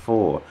uses a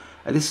 4.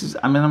 This is,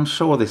 I mean, I'm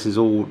sure this is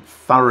all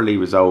thoroughly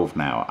resolved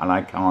now, and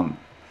I can't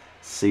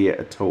see it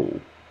at all.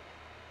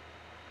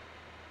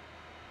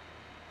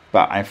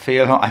 But I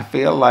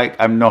feel like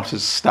I'm not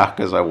as stuck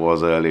as I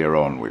was earlier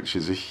on, which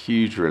is a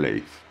huge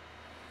relief.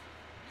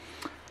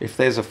 If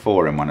there's a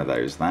 4 in one of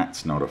those,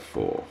 that's not a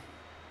 4.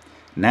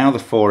 Now the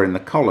 4 in the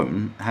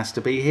column has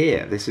to be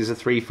here. This is a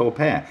 3, 4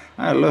 pair.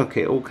 Oh, look,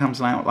 it all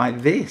comes out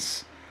like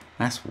this.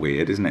 That's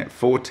weird, isn't it?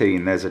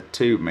 14, there's a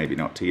 2, maybe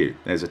not to you.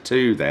 There's a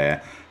 2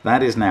 there.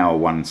 That is now a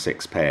 1,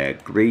 6 pair.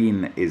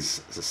 Green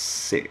is a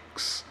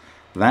 6.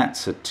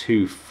 That's a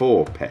 2,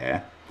 4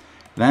 pair.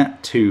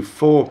 That 2,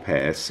 4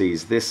 pair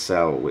sees this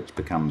cell, which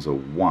becomes a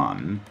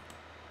 1.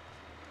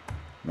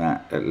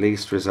 That at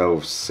least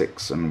resolves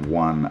 6 and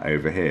 1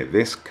 over here.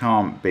 This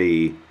can't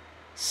be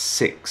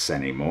 6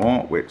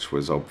 anymore, which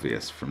was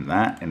obvious from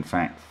that. In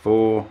fact,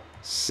 4,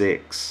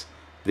 6.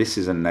 This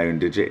is a known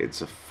digit.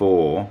 It's a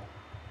 4.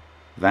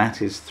 That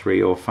is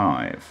 3 or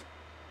 5.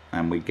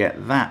 And we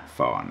get that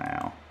far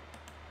now.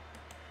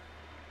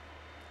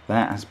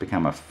 That has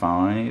become a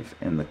 5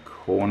 in the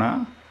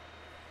corner.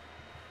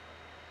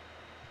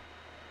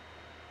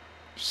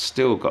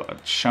 Still got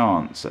a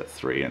chance at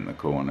 3 in the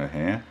corner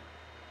here.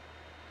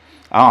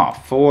 Ah,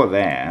 4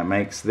 there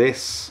makes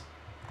this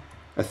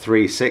a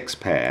 3, 6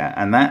 pair,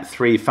 and that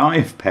 3,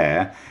 5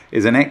 pair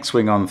is an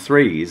X-wing on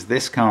 3s.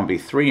 This can't be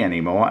 3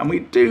 anymore, and we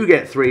do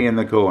get 3 in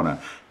the corner.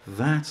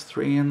 That's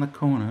 3 in the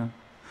corner,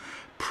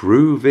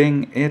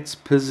 proving its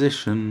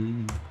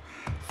position.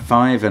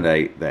 5 and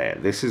 8 there.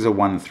 This is a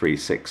 1, 3,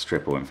 6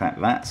 triple. In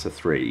fact, that's a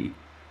 3.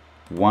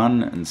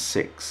 1 and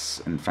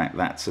 6. In fact,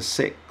 that's a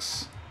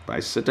 6 by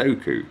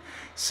Sudoku.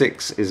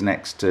 6 is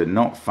next to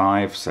not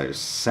 5, so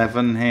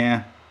 7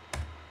 here.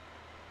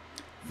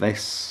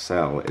 This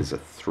cell is a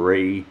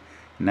 3.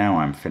 Now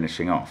I'm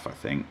finishing off, I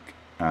think.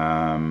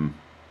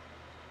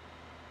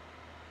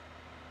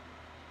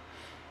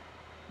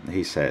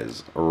 He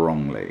says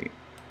wrongly.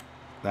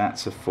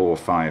 That's a 4,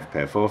 5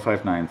 pair. 4,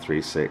 5, 9,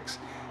 3, 6.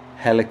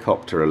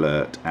 Helicopter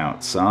alert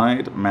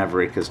outside.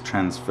 Maverick has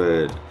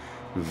transferred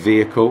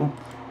vehicle.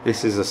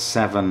 This is a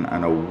 7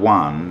 and a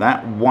 1.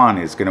 That 1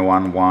 is going to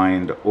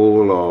unwind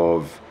all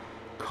of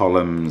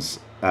columns,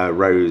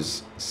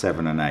 rows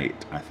 7 and 8,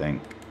 I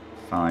think.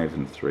 5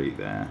 and 3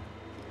 there.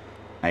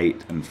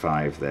 8 and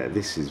 5 there.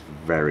 This is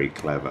very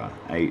clever.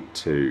 8,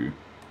 2,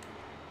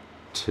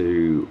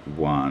 2,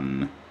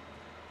 1.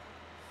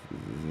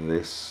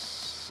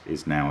 This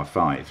is now a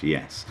 5,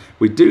 yes.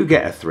 We do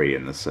get a 3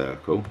 in the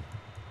circle,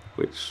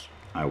 which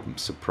I'm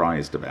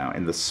surprised about,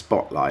 in the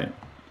spotlight.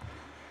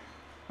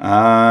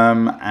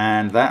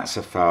 And that's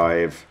a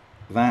 5,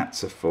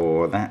 that's a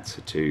 4, that's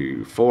a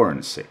 2, 4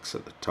 and 6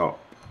 at the top.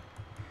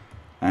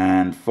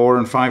 And 4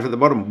 and 5 at the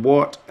bottom.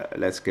 What?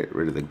 Let's get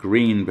rid of the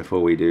green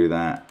before we do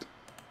that.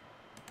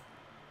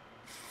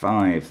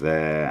 5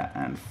 there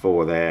and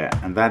 4 there.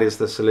 And that is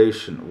the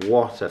solution.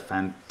 What a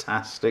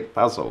fantastic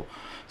puzzle.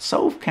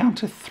 Solve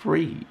counter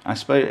 3. I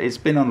suppose it's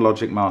been on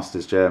Logic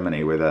Masters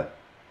Germany with a...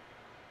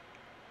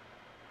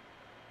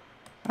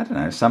 I don't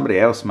know, somebody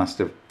else must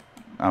have...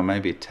 Oh,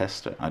 maybe a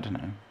tester, I don't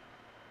know.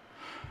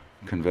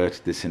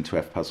 Converted this into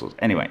F puzzles.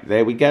 Anyway,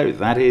 there we go.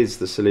 That is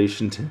the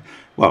solution to...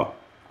 Well,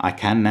 I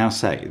can now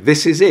say,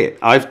 this is it.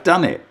 I've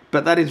done it.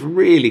 But that is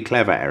really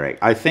clever, Eric.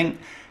 I think...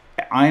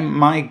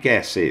 my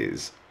guess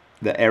is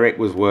that Eric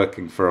was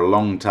working for a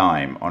long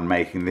time on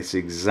making this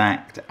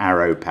exact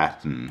arrow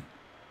pattern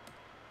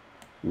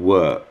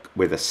work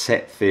with a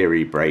set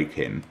theory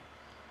break-in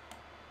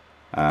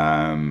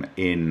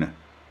in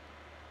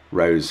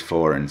rows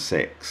 4 and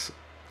 6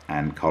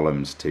 and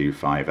columns 2,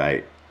 5,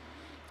 8,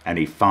 and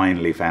he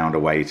finally found a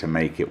way to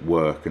make it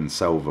work and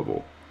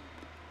solvable.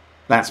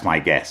 That's my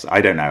guess.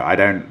 I don't know. I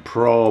don't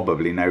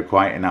probably know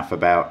quite enough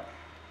about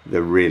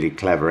the really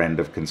clever end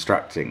of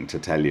constructing to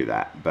tell you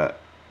that, but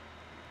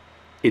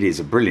it is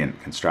a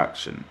brilliant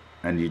construction,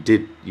 and you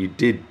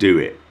did do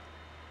it,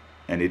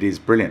 and it is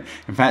brilliant.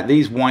 In fact,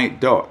 these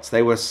white dots,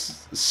 they were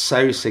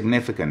so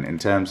significant in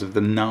terms of the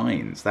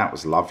 9s. That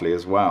was lovely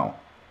as well.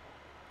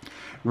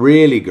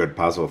 Really good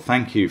puzzle.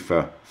 Thank you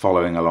for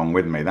following along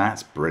with me.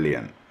 That's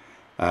brilliant.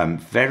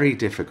 Very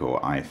difficult,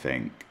 I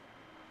think.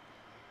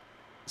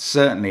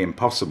 Certainly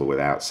impossible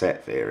without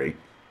set theory.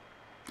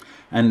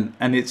 And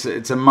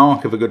it's a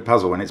mark of a good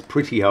puzzle, and it's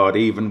pretty hard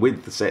even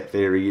with the set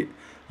theory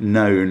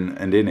known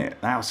and in it.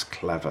 That was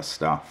clever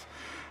stuff.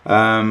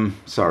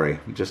 Sorry,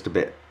 just a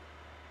bit...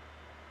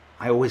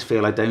 I always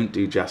feel I don't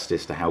do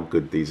justice to how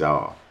good these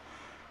are.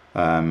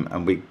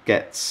 And we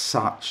get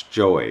such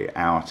joy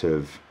out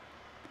of...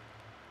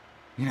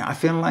 You know, I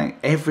feel like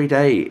every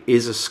day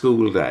is a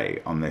school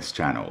day on this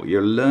channel.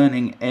 You're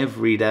learning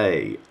every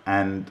day,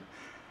 and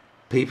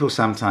People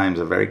sometimes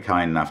are very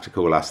kind enough to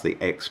call us the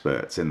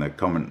experts in the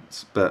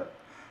comments, but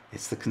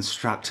it's the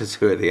constructors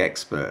who are the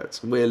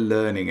experts. We're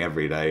learning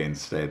every day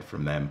instead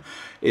from them.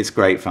 It's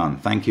great fun.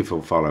 Thank you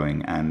for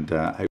following,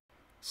 and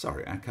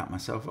sorry, I cut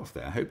myself off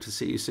there. I hope to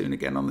see you soon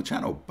again on the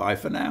channel. Bye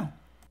for now.